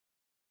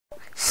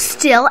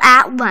still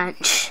at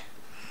lunch.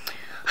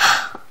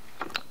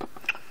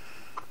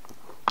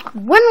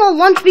 When will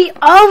lunch be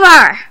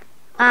over?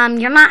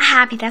 You're not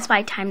happy. That's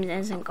why time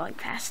isn't going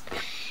fast.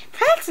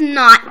 That's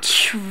not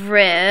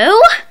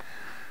true.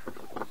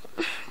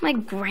 My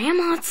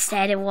grandma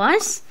said it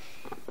was.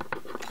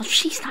 Well,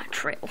 she's not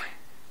true.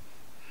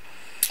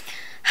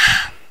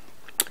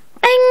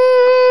 Bing,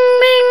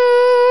 bing,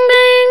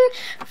 bing.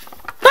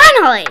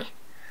 Finally.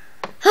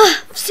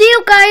 See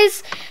you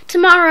guys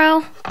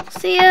tomorrow.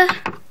 See ya.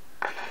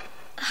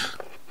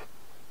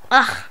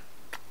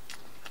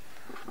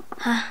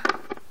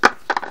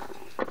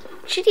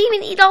 She didn't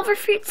even eat all of her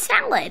fruit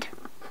salad.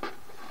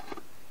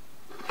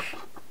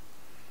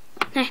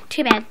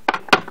 Too bad.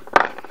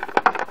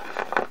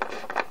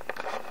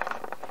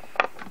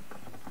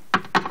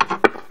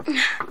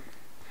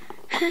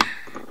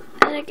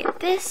 Better get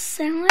this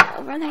salad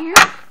over there.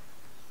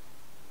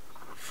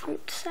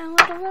 Fruit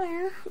salad over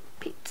there.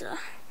 Pizza.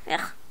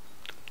 Ugh.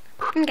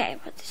 Okay,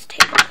 put this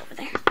table over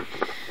there.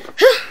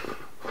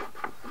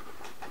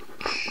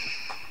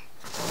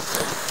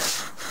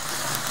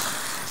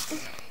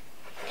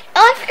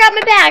 Oh, I forgot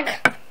my bag.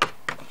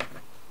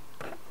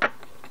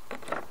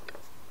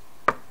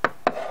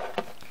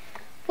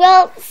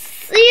 Well,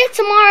 see you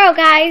tomorrow,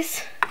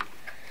 guys.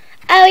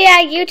 Oh yeah,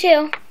 you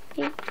too.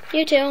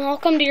 You too. I'll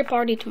come to your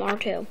party tomorrow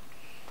too.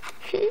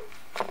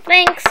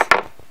 Thanks.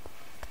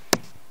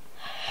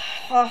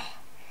 Well,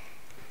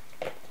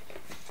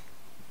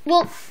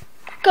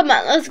 come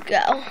on, let's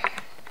go.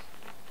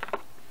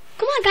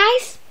 Come on,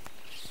 guys.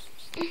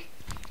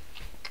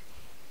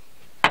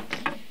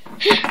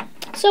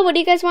 So, what do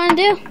you guys want to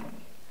do?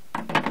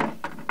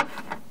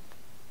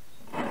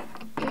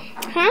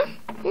 Huh?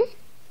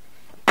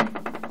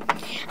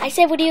 I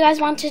said, what do you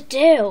guys want to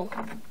do?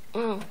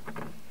 Oh.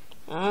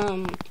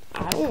 I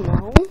don't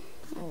know.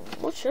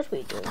 What should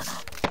we do?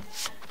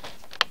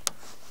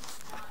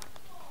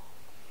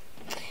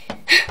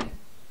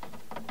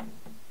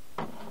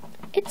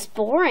 It's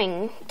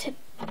boring to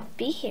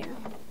be here.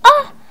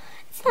 Oh,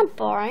 it's not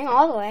boring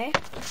all the way.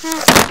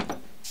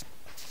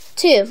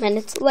 2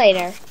 minutes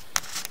later.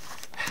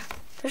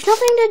 There's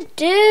nothing to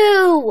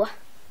do.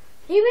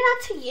 Maybe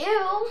not to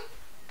you.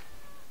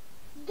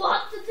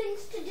 Lots of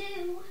things to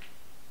do.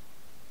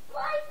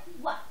 Like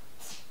what?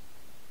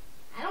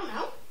 I don't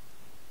know.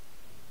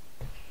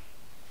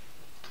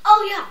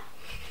 Oh yeah.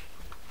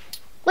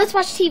 Let's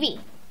watch TV.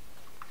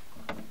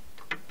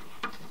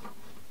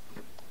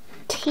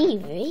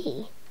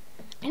 TV?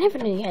 I never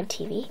knew you had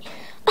TV.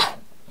 Oh,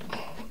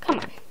 come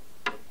on.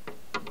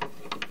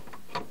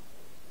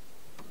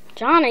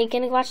 John, are you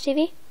going to watch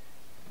TV?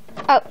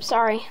 Oh,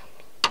 sorry.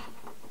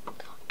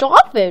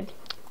 Dog food.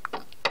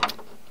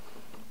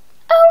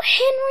 Oh,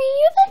 Henry,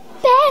 you're the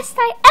best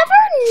I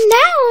ever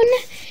known.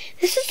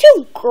 This is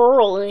too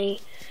girly.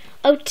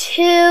 Oh,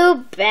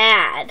 too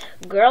bad.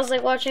 Girls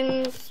like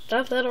watching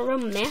stuff that are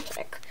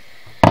romantic.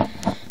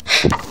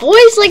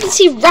 Boys like to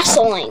see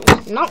wrestling,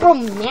 not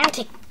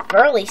romantic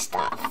girly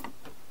stuff.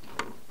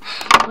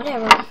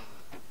 Whatever.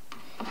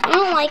 I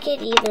don't like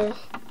it either.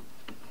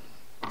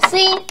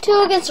 See?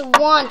 2 against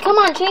 1. Come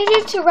on, change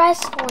it to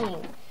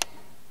wrestling.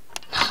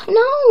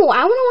 No,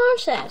 I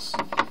want to watch this.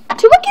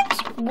 2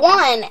 against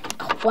 1.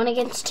 1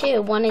 against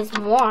 2. 1 is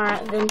more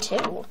than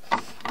 2.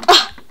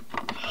 Ugh.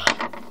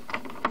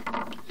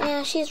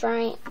 Yeah, she's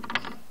right.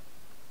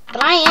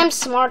 But I am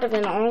smarter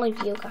than all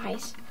of you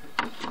guys.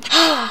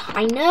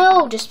 I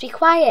know, just be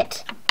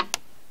quiet.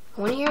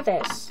 I want to hear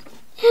this.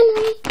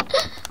 Henry,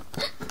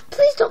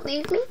 please don't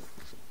leave me.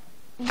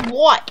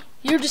 What?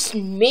 You're just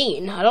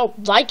mean. I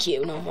don't like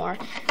you no more.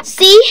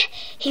 See?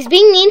 He's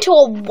being mean to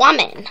a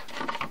woman.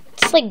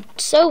 It's like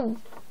so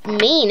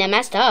mean and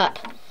messed up.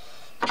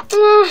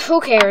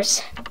 Who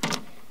cares?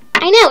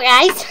 I know,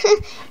 guys.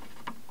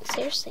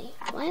 Seriously,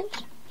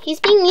 what? He's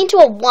being mean to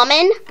a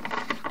woman?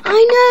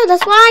 I know,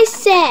 that's what I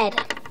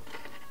said.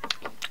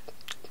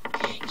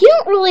 You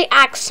don't really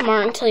act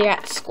smart until you're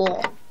at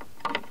school.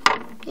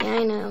 Yeah,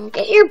 I know.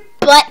 Get your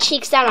butt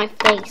cheeks out of my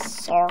face.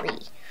 Sorry.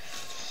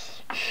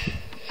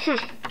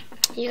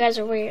 You guys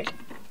are weird.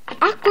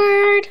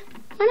 Awkward.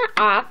 We're not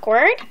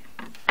awkward.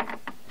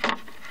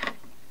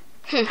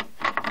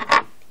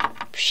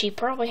 She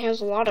probably has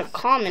a lot of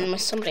common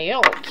with somebody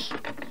else.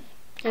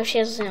 No, she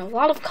has a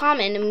lot of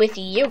common with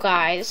you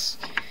guys.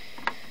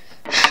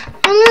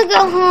 I'm gonna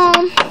go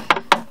home.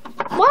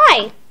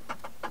 Why?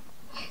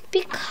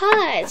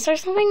 Because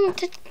there's nothing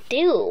to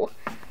do.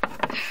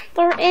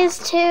 There is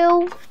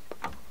too.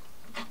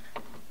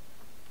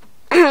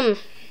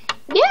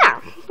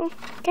 Yeah,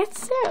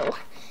 guess so.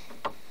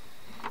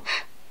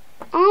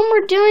 All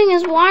we're doing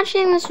is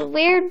watching this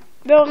weird,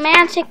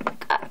 romantic,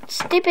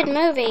 stupid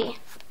movie.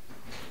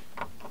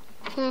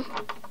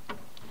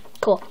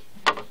 Cool.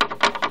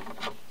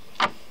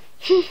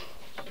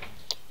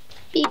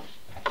 Be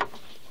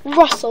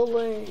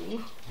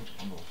rustling.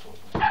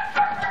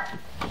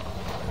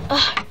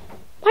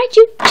 Why'd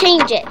you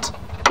change it?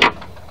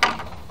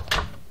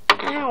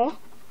 Ow.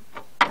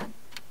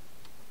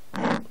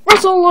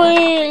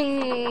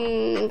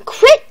 Rustling!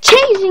 Quit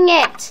changing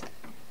it!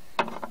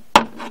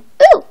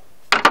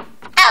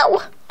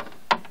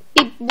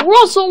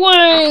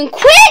 Rustling!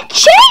 Quit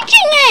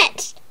changing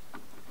it!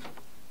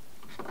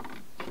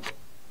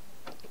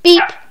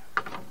 Beep.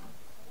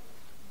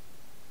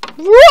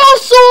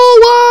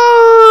 Rustling!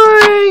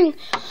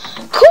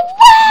 Quit!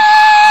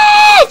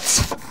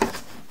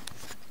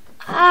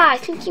 I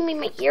think you made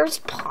my ears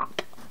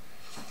pop.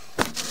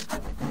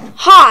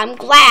 Ha, I'm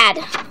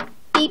glad.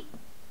 Beep.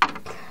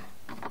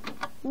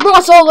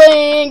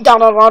 Rustling! Dun,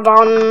 dun, dun,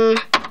 dun.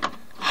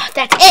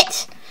 That's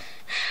it.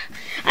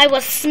 I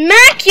will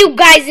smack you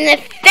guys in the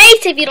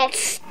face if you don't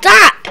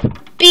stop.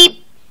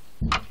 Beep.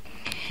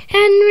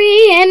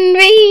 Henry,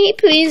 Henry,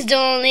 please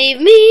don't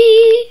leave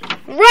me.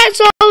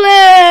 Wrestling!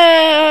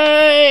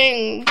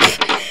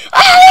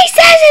 All he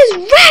says is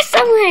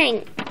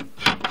wrestling!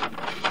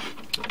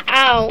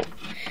 Ow.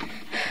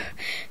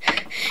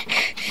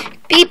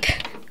 Beep.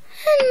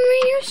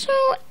 Henry, you're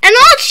so... And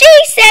all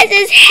she says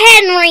is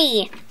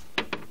Henry!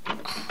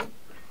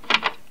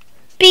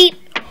 Beep.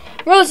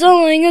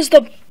 Wrestling is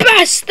the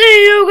best thing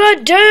you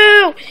could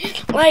do!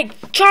 Like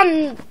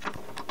John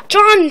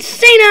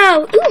Cena!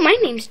 Ooh, my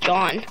name's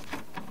John.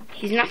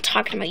 He's not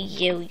talking about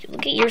you.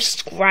 Look at your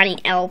scrawny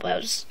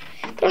elbows.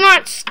 They're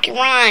not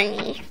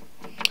scrawny.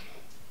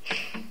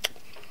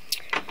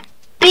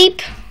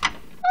 Beep.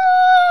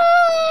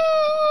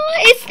 Oh,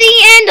 it's the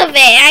end of it.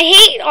 I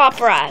hate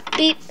opera.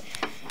 Beep.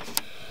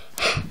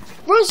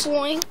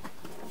 Wrestling.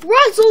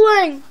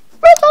 Wrestling.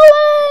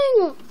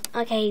 Wrestling.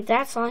 Okay,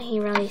 that's all he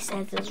really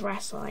says is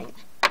wrestling.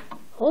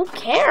 Who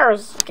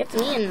cares? Gets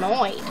me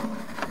annoyed.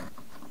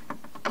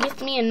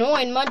 Gets me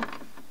annoyed much.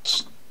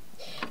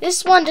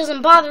 This one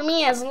doesn't bother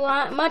me as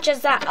much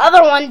as that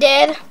other one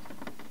did.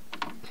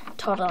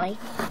 Totally.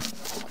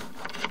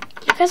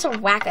 You guys are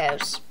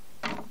wackos.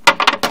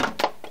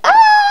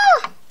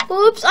 Ah!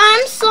 Oops,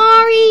 I'm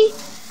sorry.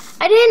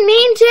 I didn't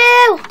mean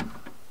to.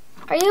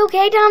 Are you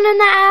okay down in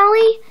the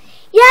alley?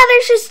 Yeah,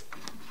 there's just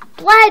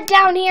blood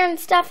down here and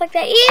stuff like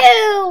that.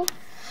 Ew!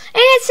 And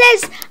it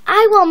says,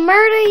 I will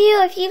murder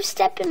you if you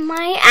step in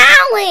my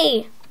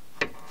alley.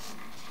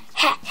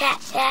 Ha ha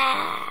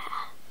ha.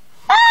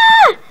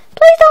 Ah!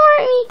 Please don't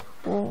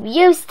hurt me.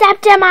 You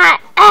stepped in my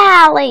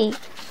alley.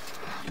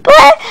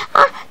 But,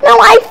 no,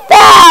 I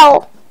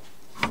fell.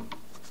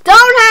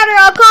 Don't hurt her,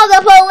 I'll call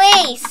the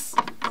police.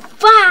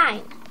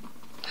 Fine.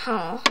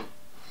 Huh.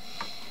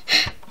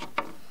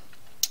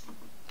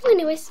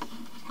 Anyways.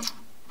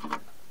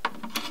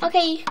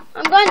 Okay,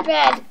 I'm going to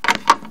bed.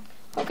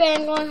 Okay,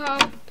 I'm going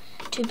home.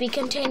 To be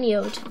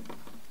continued.